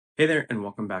Hey there, and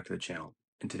welcome back to the channel.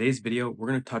 In today's video, we're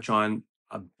going to touch on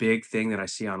a big thing that I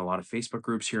see on a lot of Facebook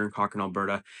groups here in Cochrane,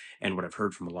 Alberta, and what I've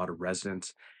heard from a lot of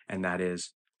residents, and that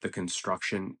is the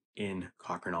construction in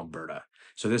Cochrane, Alberta.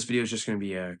 So this video is just going to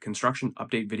be a construction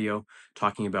update video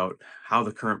talking about how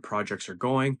the current projects are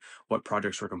going, what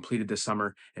projects were completed this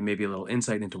summer, and maybe a little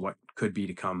insight into what could be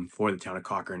to come for the town of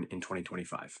Cochrane in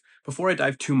 2025. Before I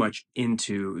dive too much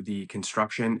into the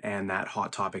construction and that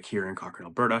hot topic here in Cochrane,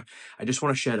 Alberta, I just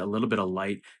want to shed a little bit of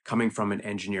light coming from an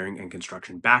engineering and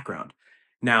construction background.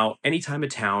 Now, anytime a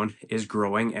town is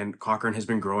growing, and Cochrane has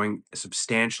been growing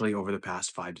substantially over the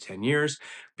past 5 to 10 years,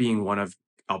 being one of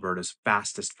Alberta's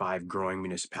fastest 5 growing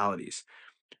municipalities.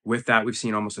 With that, we've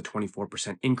seen almost a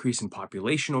 24% increase in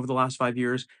population over the last 5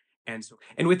 years. And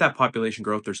with that population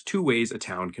growth, there's two ways a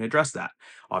town can address that.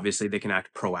 Obviously, they can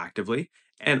act proactively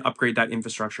and upgrade that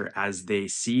infrastructure as they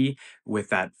see with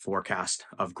that forecast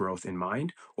of growth in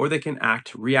mind, or they can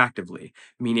act reactively,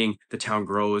 meaning the town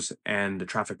grows and the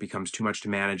traffic becomes too much to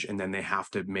manage, and then they have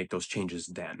to make those changes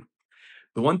then.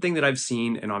 The one thing that I've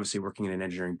seen, and obviously working in an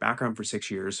engineering background for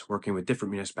 6 years, working with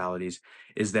different municipalities,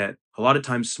 is that a lot of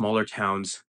times smaller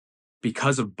towns,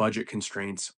 because of budget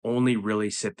constraints, only really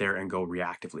sit there and go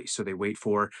reactively. So they wait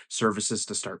for services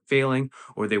to start failing,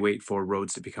 or they wait for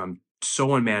roads to become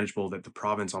so unmanageable that the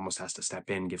province almost has to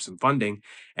step in, give some funding.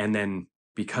 And then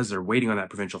because they're waiting on that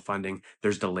provincial funding,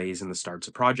 there's delays in the starts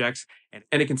of projects. And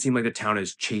it can seem like the town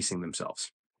is chasing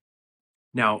themselves.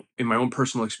 Now, in my own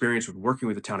personal experience with working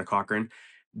with the town of Cochrane,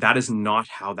 that is not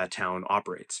how that town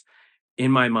operates.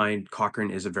 In my mind,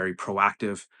 Cochrane is a very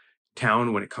proactive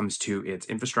town when it comes to its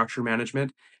infrastructure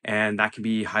management. And that can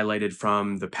be highlighted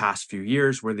from the past few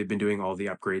years where they've been doing all the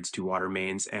upgrades to water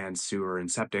mains and sewer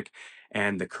and septic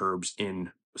and the curbs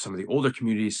in some of the older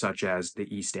communities, such as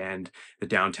the East End, the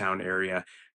downtown area,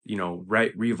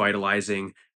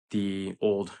 revitalizing the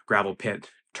old gravel pit,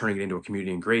 turning it into a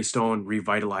community in Greystone,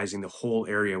 revitalizing the whole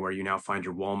area where you now find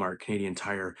your Walmart, Canadian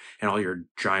Tire, and all your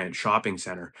giant shopping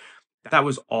center. That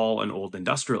was all an old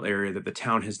industrial area that the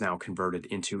town has now converted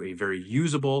into a very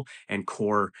usable and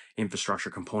core infrastructure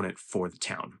component for the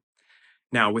town.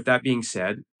 Now, with that being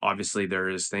said, obviously there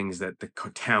is things that the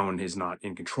town is not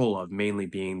in control of, mainly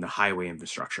being the highway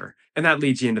infrastructure. And that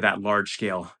leads you into that large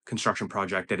scale construction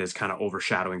project that is kind of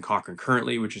overshadowing Cochrane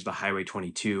currently, which is the Highway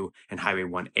 22 and Highway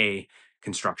 1A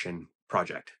construction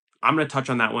project. I'm going to touch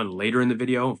on that one later in the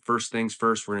video. First things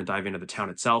first, we're going to dive into the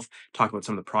town itself, talk about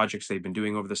some of the projects they've been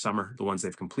doing over the summer, the ones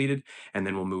they've completed, and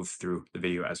then we'll move through the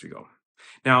video as we go.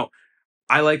 Now,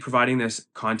 I like providing this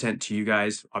content to you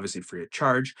guys, obviously free of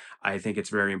charge. I think it's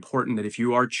very important that if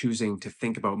you are choosing to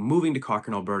think about moving to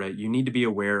Cochrane, Alberta, you need to be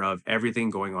aware of everything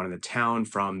going on in the town,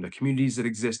 from the communities that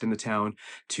exist in the town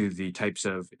to the types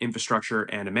of infrastructure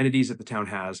and amenities that the town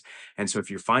has. And so if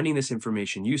you're finding this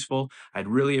information useful, I'd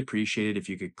really appreciate it if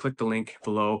you could click the link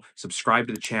below, subscribe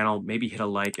to the channel, maybe hit a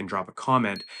like and drop a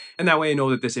comment. And that way I know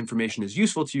that this information is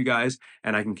useful to you guys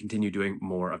and I can continue doing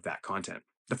more of that content.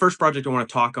 The first project I want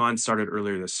to talk on started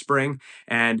earlier this spring,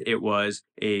 and it was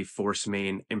a force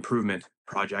main improvement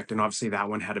project. And obviously that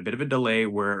one had a bit of a delay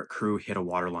where a crew hit a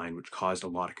water line, which caused a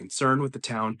lot of concern with the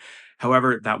town.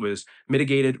 However, that was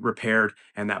mitigated, repaired,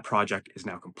 and that project is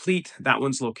now complete. That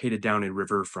one's located down in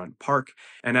Riverfront Park.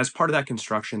 And as part of that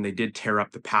construction, they did tear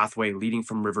up the pathway leading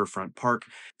from Riverfront Park,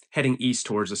 heading east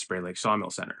towards the Spray Lake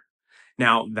Sawmill Center.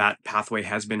 Now, that pathway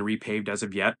has been repaved as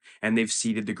of yet, and they've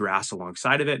seeded the grass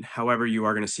alongside of it. However, you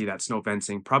are going to see that snow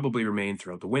fencing probably remain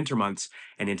throughout the winter months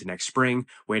and into next spring,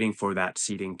 waiting for that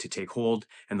seeding to take hold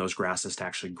and those grasses to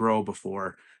actually grow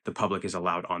before the public is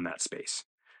allowed on that space.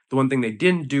 The one thing they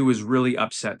didn't do is really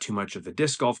upset too much of the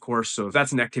disc golf course, so if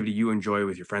that's an activity you enjoy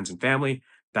with your friends and family,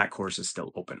 that course is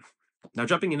still open. Now,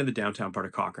 jumping into the downtown part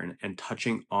of Cochrane and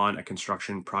touching on a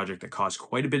construction project that caused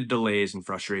quite a bit of delays and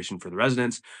frustration for the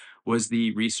residents was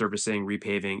the resurfacing,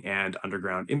 repaving, and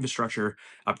underground infrastructure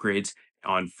upgrades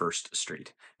on First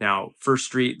Street. Now, First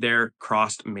Street there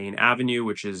crossed Main Avenue,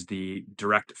 which is the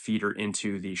direct feeder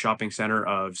into the shopping center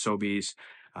of Sobeys,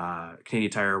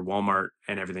 Canadian Tire, Walmart,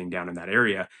 and everything down in that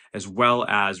area, as well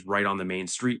as right on the main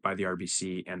street by the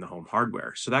RBC and the Home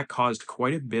Hardware. So that caused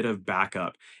quite a bit of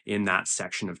backup in that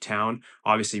section of town,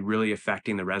 obviously really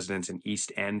affecting the residents in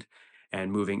East End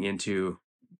and moving into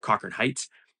Cochrane Heights,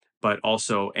 but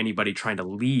also anybody trying to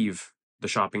leave the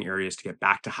shopping areas to get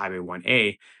back to Highway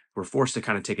 1A were forced to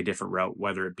kind of take a different route,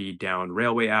 whether it be down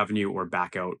Railway Avenue or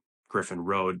back out Griffin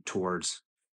Road towards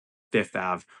Fifth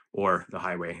Ave or the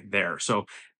highway there. So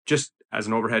just as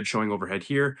an overhead, showing overhead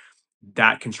here,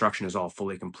 that construction is all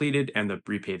fully completed and the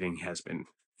repaving has been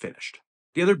finished.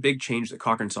 The other big change that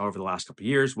Cochrane saw over the last couple of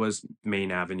years was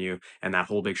Main Avenue and that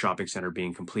whole big shopping center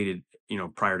being completed,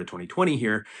 prior to 2020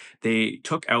 here. They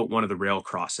took out one of the rail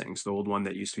crossings, the old one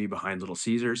that used to be behind Little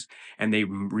Caesars, and they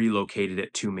relocated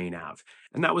it to Main Ave.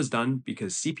 And that was done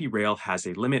because CP Rail has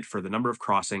a limit for the number of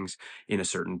crossings in a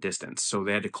certain distance. So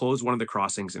they had to close one of the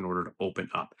crossings in order to open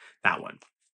up that one.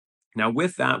 Now,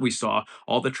 with that, we saw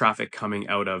all the traffic coming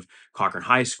out of Cochrane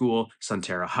High School,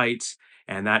 Sunterra Heights,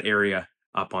 and that area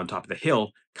up on top of the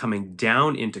hill coming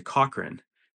down into Cochrane,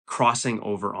 crossing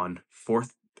over on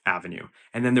 4th Avenue.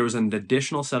 And then there was an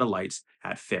additional set of lights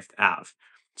at 5th Ave.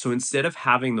 So instead of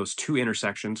having those two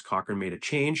intersections, Cochrane made a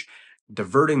change,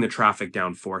 diverting the traffic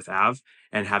down 4th Ave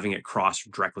and having it cross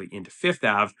directly into 5th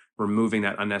Ave, removing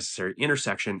that unnecessary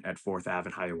intersection at 4th Ave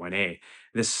and Highway 1A.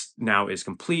 This now is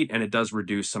complete, and it does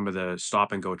reduce some of the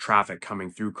stop and go traffic coming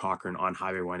through Cochrane on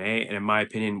Highway 1A, and in my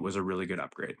opinion was a really good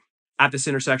upgrade. At this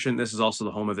intersection, this is also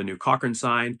the home of the new Cochrane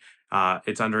sign.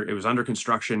 It was under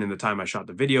construction in the time I shot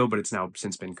the video, but it's now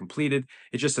since been completed.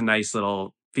 It's just a nice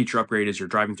little feature upgrade as you're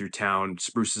driving through town,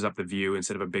 spruces up the view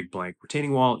instead of a big blank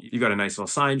retaining wall. You got a nice little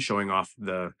sign showing off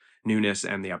the newness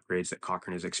and the upgrades that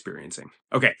Cochrane is experiencing.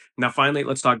 Okay, now finally,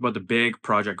 let's talk about the big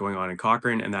project going on in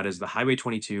Cochrane, and that is the Highway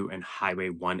 22 and Highway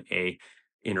 1A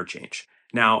interchange.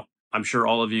 Now, I'm sure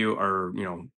all of you are,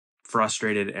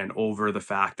 frustrated and over the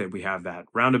fact that we have that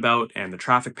roundabout and the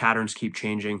traffic patterns keep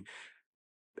changing.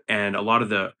 And a lot of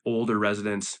the older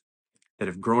residents that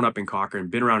have grown up in Cochrane,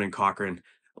 been around in Cochrane,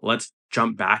 let's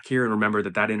jump back here and remember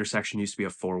that that intersection used to be a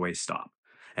four-way stop.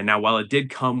 And now, while it did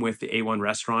come with the A1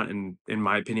 restaurant and, in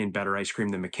my opinion, better ice cream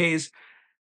than McKay's,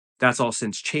 that's all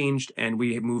since changed, and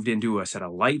we moved into a set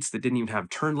of lights that didn't even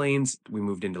have turn lanes. We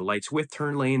moved into lights with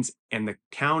turn lanes, and the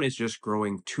town is just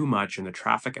growing too much, and the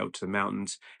traffic out to the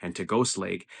mountains and to Ghost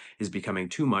Lake is becoming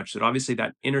too much, that obviously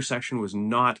that intersection was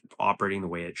not operating the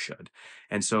way it should.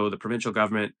 And so the provincial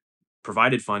government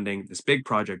provided funding. This big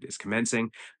project is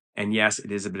commencing. And yes,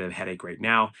 it is a bit of a headache right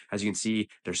now. As you can see,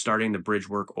 they're starting the bridge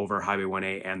work over Highway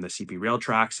 1A and the CP rail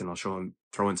tracks, and I'll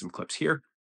throw in some clips here.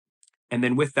 And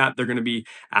then with that, they're going to be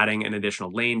adding an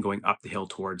additional lane going up the hill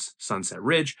towards Sunset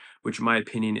Ridge, which in my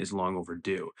opinion is long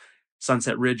overdue.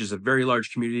 Sunset Ridge is a very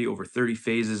large community, over 30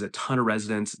 phases, a ton of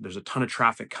residents. There's a ton of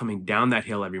traffic coming down that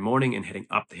hill every morning and heading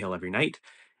up the hill every night.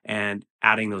 And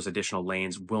adding those additional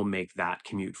lanes will make that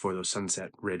commute for those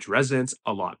Sunset Ridge residents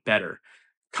a lot better.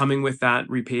 Coming with that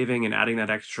repaving and adding that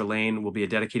extra lane will be a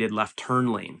dedicated left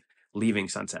turn lane leaving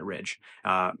Sunset Ridge,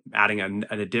 adding an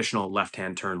additional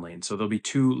left-hand turn lane. So there'll be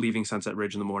two leaving Sunset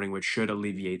Ridge in the morning, which should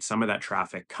alleviate some of that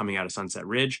traffic coming out of Sunset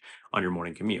Ridge on your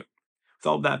morning commute. With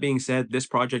all of that being said, this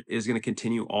project is going to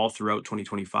continue all throughout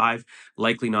 2025,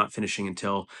 likely not finishing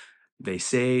until they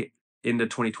say into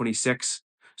 2026.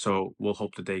 So we'll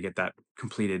hope that they get that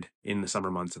completed in the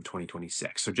summer months of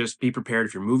 2026. So just be prepared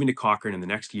if you're moving to Cochrane in the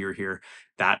next year here,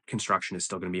 that construction is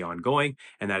still going to be ongoing,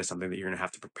 and that is something that you're going to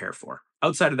have to prepare for.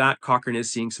 Outside of that, Cochrane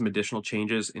is seeing some additional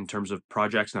changes in terms of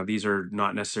projects. Now, these are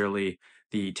not necessarily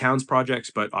the town's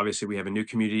projects, but obviously we have a new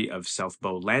community of South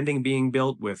Bow Landing being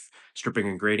built with stripping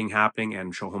and grading happening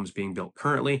and show homes being built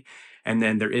currently. And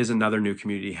then there is another new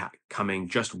community coming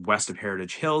just west of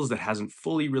Heritage Hills that hasn't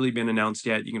fully really been announced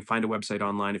yet. You can find a website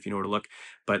online if you know where to look,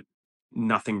 but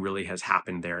nothing really has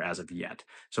happened there as of yet.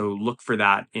 So look for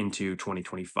that into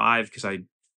 2025 because I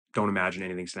don't imagine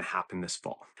anything's going to happen this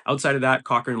fall. Outside of that,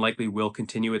 Cochrane likely will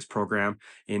continue its program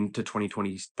into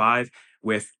 2025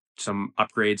 with some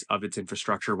upgrades of its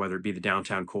infrastructure, whether it be the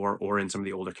downtown core or in some of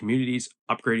the older communities,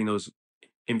 upgrading those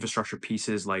infrastructure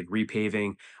pieces like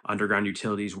repaving, underground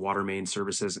utilities, water main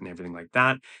services, and everything like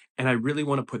that. And I really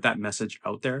want to put that message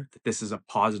out there that this is a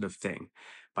positive thing.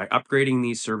 By upgrading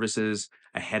these services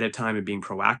ahead of time and being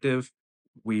proactive,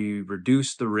 we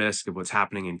reduce the risk of what's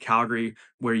happening in Calgary,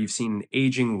 where you've seen an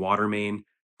aging water main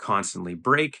constantly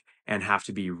break and have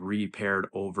to be repaired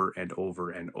over and over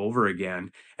and over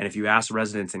again. And if you ask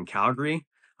residents in Calgary,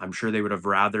 I'm sure they would have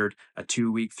rathered a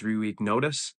 2-week, 3-week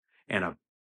notice and a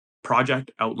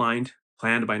project outlined,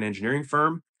 planned by an engineering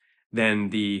firm, than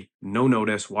the no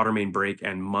notice water main break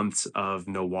and months of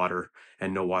no water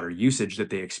and no water usage that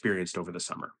they experienced over the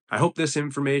summer. I hope this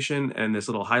information and this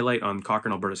little highlight on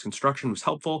Cochrane Alberta's construction was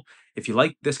helpful. If you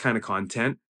like this kind of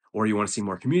content or you want to see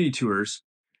more community tours,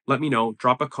 let me know.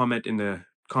 Drop a comment in the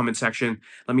comment section.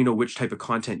 Let me know which type of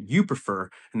content you prefer,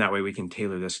 and that way we can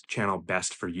tailor this channel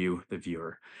best for you, the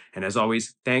viewer. And as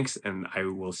always, thanks, and I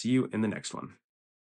will see you in the next one.